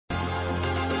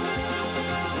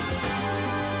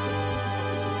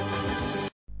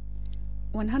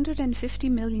150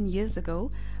 million years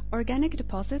ago, organic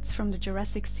deposits from the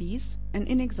Jurassic seas, an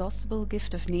inexhaustible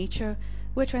gift of nature,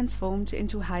 were transformed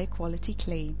into high-quality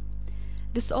clay.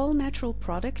 This all-natural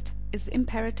product is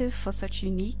imperative for such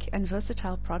unique and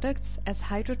versatile products as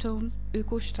hydroton,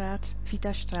 ökostraat,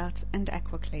 vitastraat, and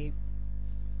aquaclay.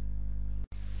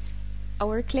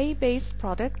 Our clay-based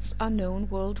products are known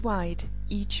worldwide,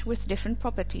 each with different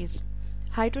properties.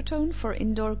 Hydroton for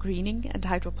indoor greening and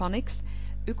hydroponics,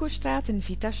 ökostraat and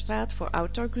vitastraat for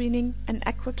outdoor greening, and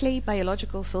aquaclay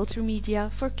biological filter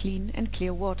media for clean and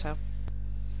clear water.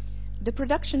 The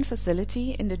production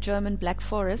facility in the German Black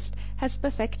Forest has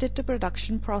perfected the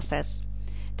production process.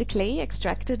 The clay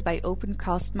extracted by open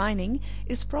cast mining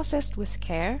is processed with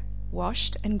care,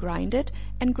 washed and grinded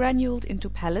and granuled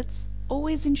into pellets,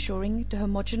 always ensuring the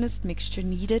homogeneous mixture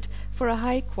needed for a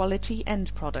high quality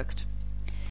end product.